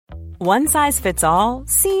One size fits all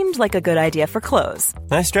seemed like a good idea for clothes.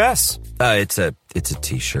 Nice dress. It's a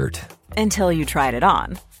t-shirt. Until you tried it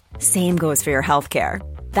on. Same goes for your healthcare.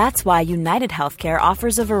 That's why United Healthcare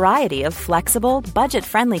offers a variety of flexible,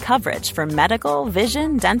 budget-friendly coverage for medical,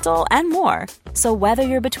 vision, dental, and more. So whether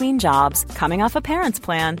you're between jobs, coming off a parent's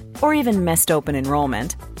plan, or even missed open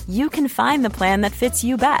enrollment, you can find the plan that fits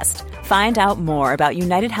you best. Find out more about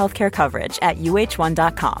United Healthcare coverage at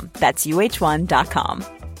uh1.com. That's uh1.com.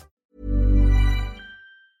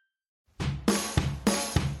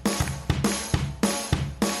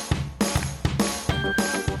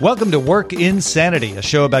 Welcome to Work Insanity, a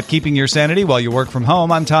show about keeping your sanity while you work from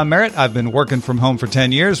home. I'm Tom Merritt. I've been working from home for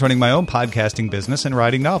 10 years, running my own podcasting business and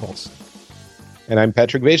writing novels. And I'm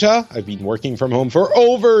Patrick Beja. I've been working from home for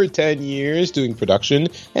over 10 years, doing production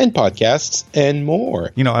and podcasts and more.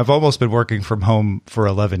 You know, I've almost been working from home for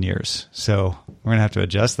 11 years, so we're going to have to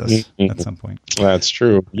adjust this at some point. That's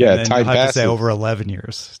true. Yeah, and then time you'll have passes. to say over 11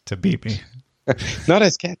 years to beat me. Not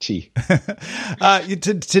as catchy.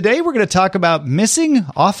 Today we're going to talk about missing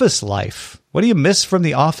office life. What do you miss from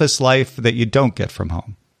the office life that you don't get from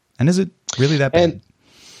home? And is it really that bad?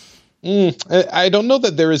 I don't know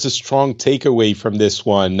that there is a strong takeaway from this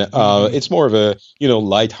one. It's more of a,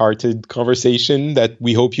 lighthearted conversation that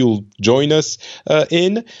we hope you'll join us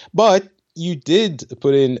in. But you did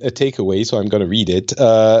put in a takeaway, so I'm going to read it.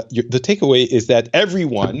 The takeaway is that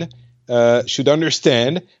everyone should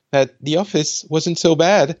understand that the office wasn't so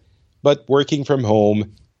bad, but working from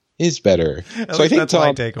home is better. So I think that's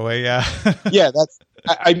my takeaway. Yeah, yeah.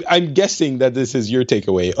 I'm guessing that this is your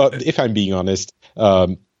takeaway. If I'm being honest,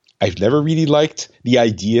 I've never really liked the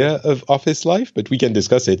idea of office life, but we can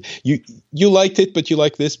discuss it. You liked it, but you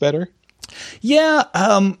like this better? Yeah,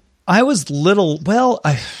 I was little. Well,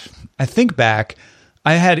 I think back.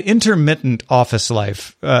 I had intermittent office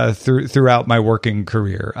life throughout my working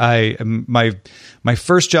career. My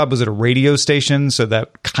first job was at a radio station, so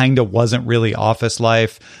that kind of wasn't really office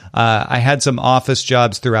life. I had some office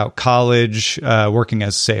jobs throughout college, working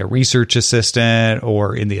as, say, a research assistant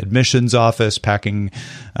or in the admissions office, packing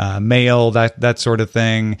mail, that sort of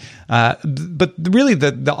thing. But really,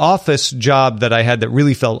 the office job that I had that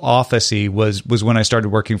really felt office-y was when I started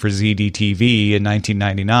working for ZDTV in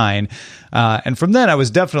 1999. And from then, I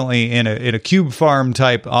was definitely in a cube farm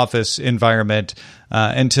type office environment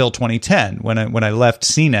until 2010, when I left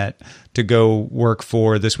CNET to go work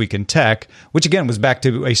for This Week in Tech, which again was back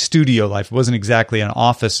to a studio life. It wasn't exactly an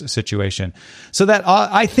office situation. So that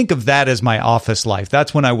I think of that as my office life.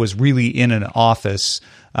 That's when I was really in an office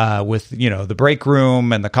with the break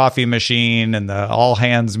room and the coffee machine and the all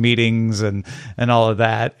hands meetings and all of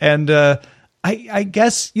that. And I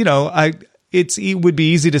guess it would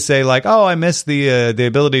be easy to say like, oh, I miss the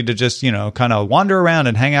ability to just, kind of wander around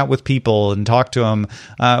and hang out with people and talk to them,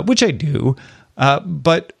 which I do.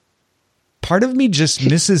 But part of me just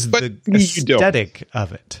misses the aesthetic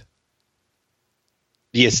of it.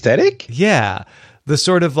 The aesthetic? Yeah. The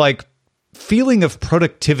sort of like feeling of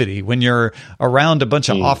productivity when you're around a bunch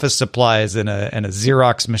of office supplies and a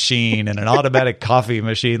Xerox machine and an automatic coffee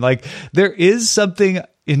machine. Like there is something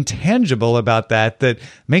intangible about that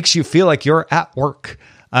makes you feel like you're at work,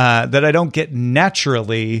 that I don't get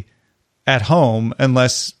naturally at home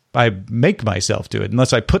unless I make myself do it,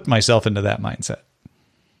 unless I put myself into that mindset.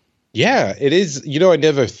 Yeah, it is. I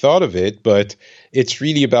never thought of it, but it's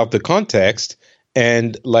really about the context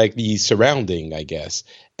and like the surrounding, I guess.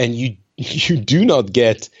 And you do not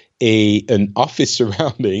get an office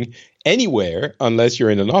surrounding anywhere unless you're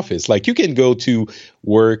in an office. Like you can go to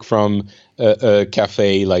work from a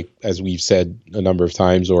cafe, like as we've said a number of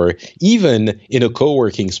times, or even in a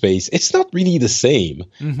co-working space. It's not really the same.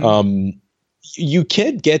 Mm-hmm. You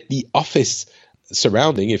can't get the office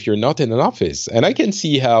surrounding if you're not in an office. And I can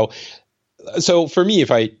see how. So for me,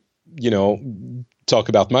 if I, talk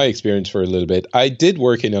about my experience for a little bit, I did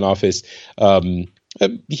work in an office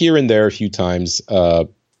here and there a few times.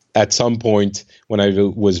 At some point when I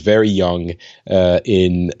was very young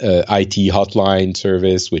in IT hotline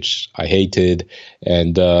service, which I hated.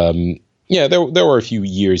 And there were a few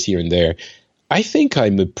years here and there. I think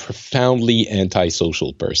I'm a profoundly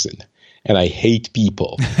antisocial person and I hate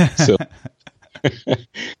people. So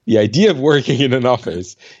the idea of working in an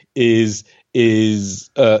office is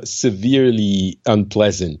severely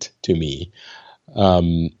unpleasant to me.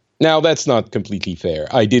 Now, that's not completely fair.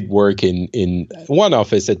 I did work in one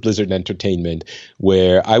office at Blizzard Entertainment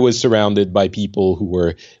where I was surrounded by people who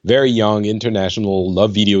were very young, international,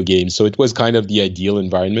 love video games. So it was kind of the ideal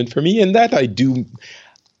environment for me. And that I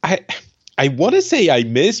want to say I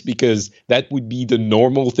miss because that would be the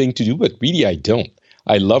normal thing to do, but really I don't.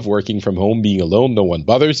 I love working from home, being alone. No one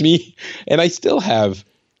bothers me. And I still have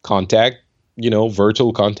contact,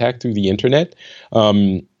 virtual contact through the internet.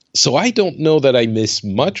 So I don't know that I miss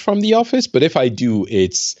much from the office, but if I do,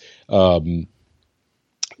 it's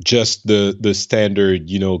just the standard,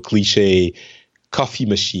 cliche coffee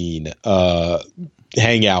machine,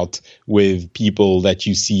 hang out with people that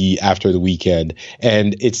you see after the weekend.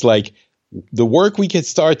 And it's like the work week gets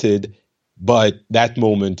started, but that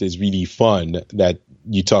moment is really fun that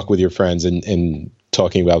you talk with your friends and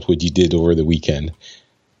talking about what you did over the weekend.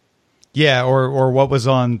 Yeah, or what was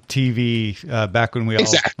on TV back when we all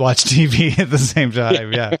watched TV at the same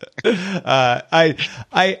time. Yeah,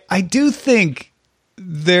 I do think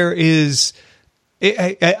there is.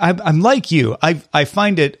 I'm like you. I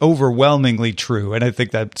find it overwhelmingly true, and I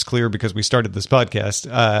think that's clear because we started this podcast.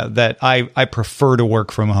 That I prefer to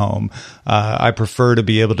work from home. I prefer to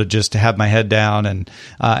be able to just have my head down, and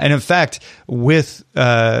in fact, with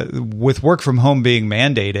work from home being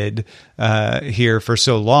mandated here for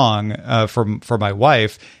so long for my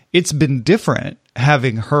wife, it's been different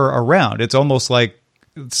having her around. It's almost like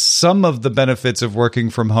some of the benefits of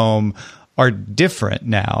working from home are different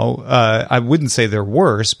now. I wouldn't say they're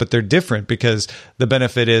worse, but they're different because the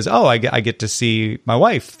benefit is, I get to see my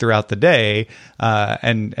wife throughout the day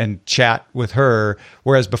and chat with her.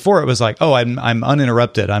 Whereas before it was like, I'm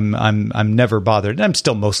uninterrupted. I'm never bothered. And I'm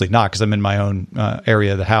still mostly not because I'm in my own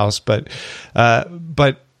area of the house. But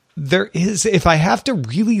there is, if I have to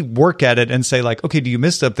really work at it and say like, okay, do you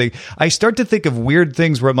miss something? I start to think of weird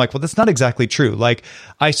things where I'm like, well, that's not exactly true. Like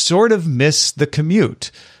I sort of miss the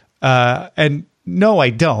commute. And no,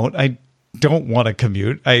 I don't. I don't want to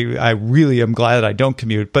commute. I really am glad I don't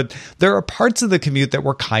commute. But there are parts of the commute that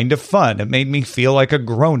were kind of fun. It made me feel like a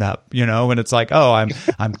grown up, and it's like, I'm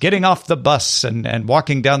getting off the bus and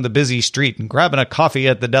walking down the busy street and grabbing a coffee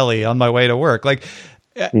at the deli on my way to work. Like,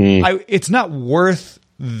 it's not worth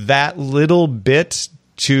that little bit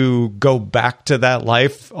to go back to that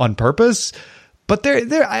life on purpose. But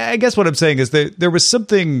there, I guess what I'm saying is that there was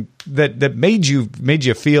something that made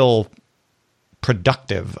you feel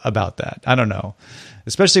productive about that. I don't know,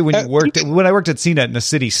 especially when when I worked at CNET in the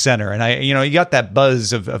city center, and you got that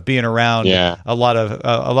buzz of being around a lot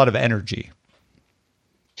of energy.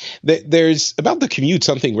 There's about the commute,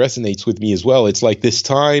 something resonates with me as well. It's like this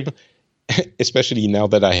time, especially now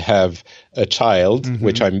that I have a child,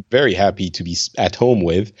 which I'm very happy to be at home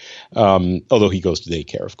with, although he goes to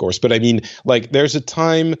daycare, of course. But I mean, like, there's a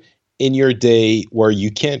time in your day where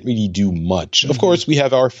you can't really do much. Of course, we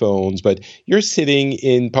have our phones, but you're sitting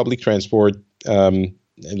in public transport,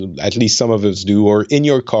 at least some of us do, or in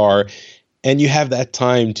your car, and you have that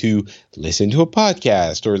time to listen to a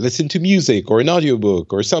podcast or listen to music or an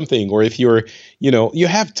audiobook or something. Or if you're, you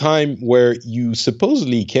have time where you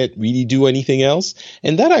supposedly can't really do anything else.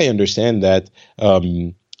 And that I understand that.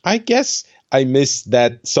 I guess I miss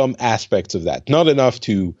that, some aspects of that. Not enough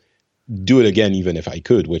to do it again, even if I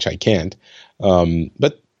could, which I can't.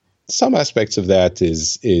 But some aspects of that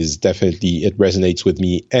is definitely, it resonates with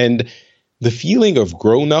me. And the feeling of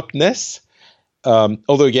grown-upness.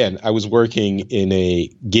 Although, again, I was working in a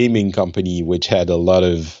gaming company which had a lot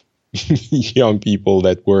of young people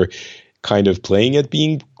that were kind of playing at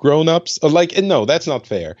being grown-ups. And no, that's not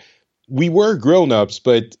fair. We were grown-ups,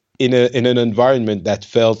 but in an environment that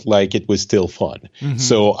felt like it was still fun.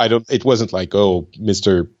 So it wasn't like,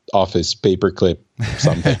 Mr. Office paperclip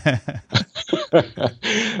something.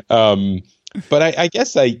 But I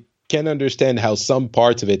guess I can understand how some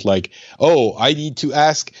parts of it, like, I need to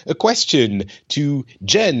ask a question to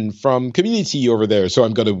Jen from community over there, so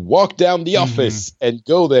I'm going to walk down the office and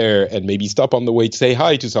go there and maybe stop on the way to say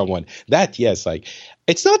hi to someone. That, yes, like,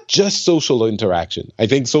 it's not just social interaction. I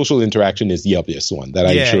think social interaction is the obvious one that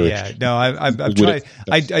I'm sure. Yeah, no, I'm trying.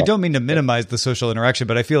 I don't mean to minimize the social interaction,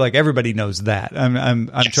 but I feel like everybody knows that. I'm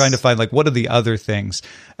trying to find, like, what are the other things,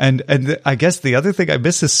 and I guess the other thing I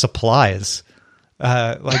miss is supplies.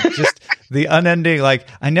 Like just the unending, like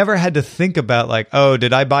I never had to think about like,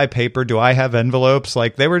 did I buy paper? Do I have envelopes?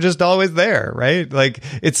 Like they were just always there, right? Like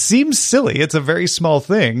it seems silly. It's a very small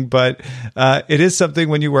thing, but it is something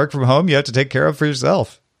when you work from home, you have to take care of for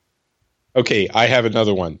yourself. Okay. I have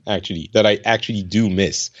another one actually that I actually do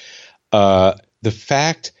miss. The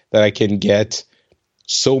fact that I can get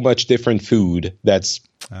so much different food that's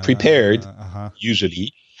prepared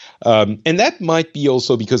usually. And that might be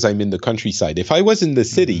also because I'm in the countryside. If I was in the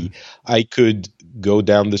city, I could go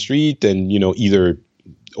down the street and, either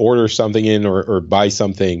order something in or buy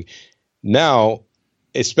something. Now,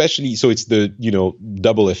 especially, so it's the,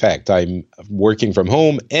 double effect. I'm working from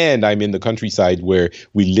home and I'm in the countryside where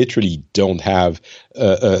we literally don't have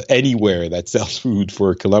anywhere that sells food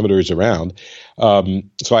for kilometers around.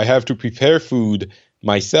 So I have to prepare food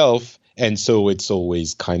myself. And so it's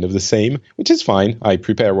always kind of the same, which is fine. I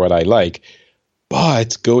prepare what I like.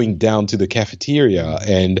 But going down to the cafeteria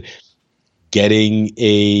and getting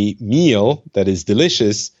a meal that is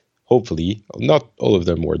delicious, hopefully, not all of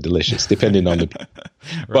them were delicious, depending on the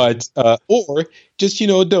right. But or just, a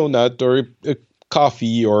donut or a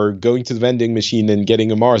coffee, or going to the vending machine and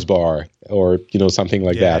getting a Mars bar, or, something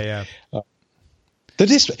like that. Yeah.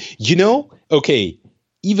 Okay,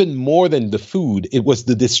 even more than the food, it was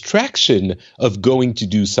the distraction of going to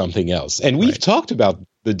do something else. And we've talked about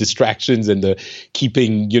the distractions and the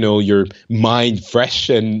keeping, your mind fresh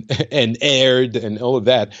and aired and all of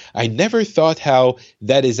that. I never thought how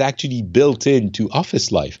that is actually built into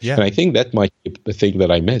office life. Yeah. And I think that might be the thing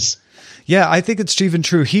that I miss. Yeah, I think it's even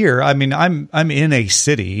true here. I mean, I'm in a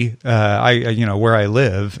city, where I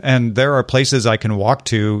live, and there are places I can walk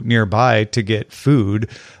to nearby to get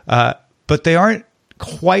food, but they aren't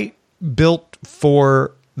quite built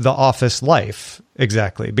for the office life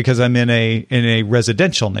exactly, because I'm in a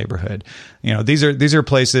residential neighborhood. These are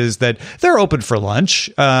places that they're open for lunch,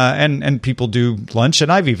 and people do lunch,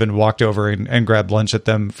 and I've even walked over and grabbed lunch at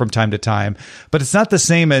them from time to time. But it's not the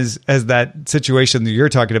same as that situation that you're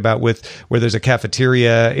talking about, with where there's a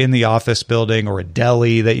cafeteria in the office building, or a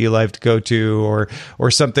deli that you like to go to, or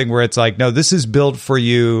something where it's like, no, this is built for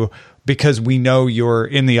you because we know you're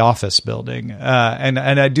in the office building. And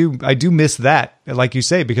I do miss that, like you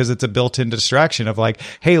say, because it's a built-in distraction of like,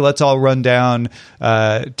 hey, let's all run down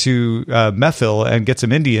to Methil and get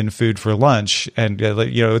some Indian food for lunch. And,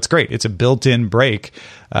 it's great. It's a built-in break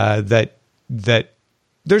that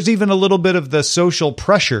there's even a little bit of the social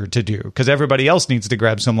pressure to do, because everybody else needs to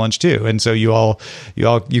grab some lunch too. And so you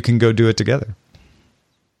can go do it together.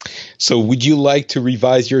 So would you like to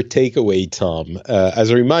revise your takeaway, Tom? As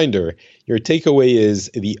a reminder, your takeaway is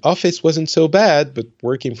the office wasn't so bad, but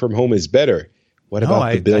working from home is better. What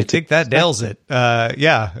about the built-in? I think that nails it.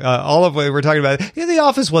 All of what we're talking about. Yeah, the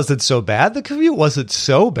office wasn't so bad. The commute wasn't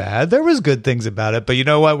so bad. There was good things about it, but you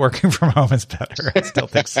know what? Working from home is better. I still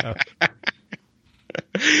think so.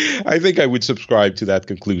 I think I would subscribe to that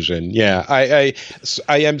conclusion. Yeah, I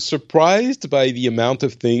am surprised by the amount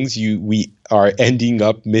of things we are ending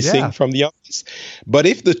up missing from the office. But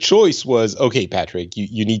if the choice was, okay, Patrick,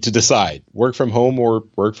 you need to decide, work from home or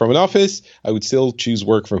work from an office, I would still choose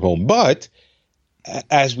work from home. But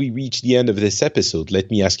as we reach the end of this episode, let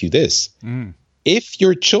me ask you this. If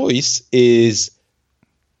your choice is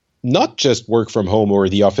not just work from home or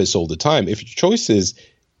the office all the time, if your choice is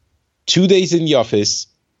 2 days in the office,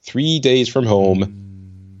 3 days from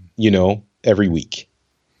home, every week,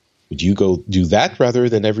 would you go do that rather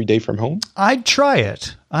than every day from home? I'd try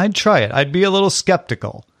it. I'd be a little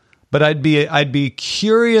skeptical, but I'd be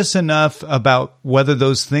curious enough about whether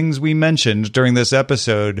those things we mentioned during this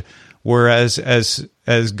episode were as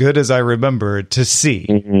good as I remember to see.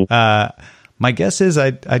 Mm-hmm. My guess is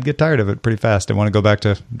I'd get tired of it pretty fast and want to go back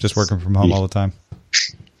to just working from home all the time.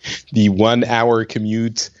 The 1 hour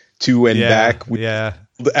commute to and back.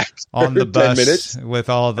 On the bus 10 minutes. With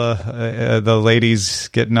all the ladies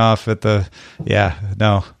getting off at the,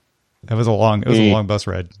 it was a long bus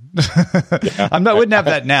ride. Wouldn't have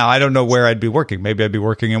that now. I don't know where I'd be working. Maybe I'd be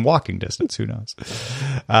working in walking distance. Who knows?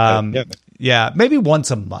 Maybe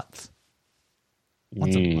once a month.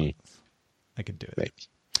 Once a month. I could do it. Maybe.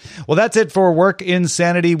 Well, that's it for Work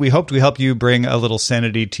Insanity. We hoped we helped you bring a little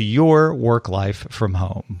sanity to your work life from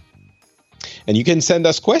home. And you can send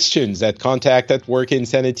us questions at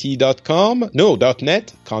contact@workinsanity.com. No,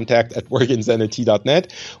 .net.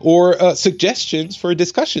 Contact@workinsanity.net. Or suggestions for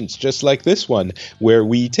discussions just like this one, where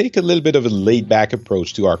we take a little bit of a laid-back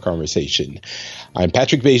approach to our conversation. I'm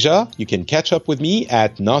Patrick Beja. You can catch up with me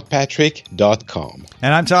at notpatrick.com.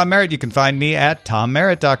 And I'm Tom Merritt. You can find me at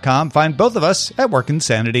tommerritt.com. Find both of us at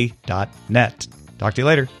workinsanity.net. Talk to you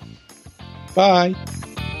later. Bye.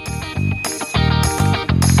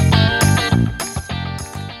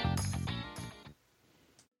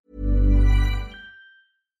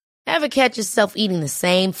 Ever catch yourself eating the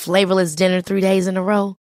same flavorless dinner 3 days in a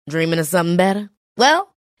row? Dreaming of something better?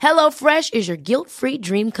 Well, HelloFresh is your guilt-free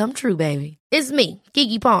dream come true, baby. It's me,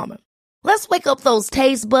 Keke Palmer. Let's wake up those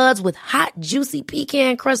taste buds with hot, juicy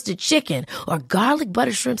pecan-crusted chicken or garlic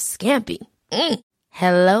butter shrimp scampi.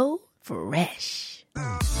 Hello Fresh.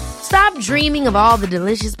 Stop dreaming of all the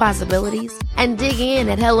delicious possibilities and dig in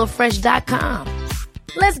at HelloFresh.com.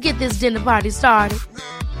 Let's get this dinner party started.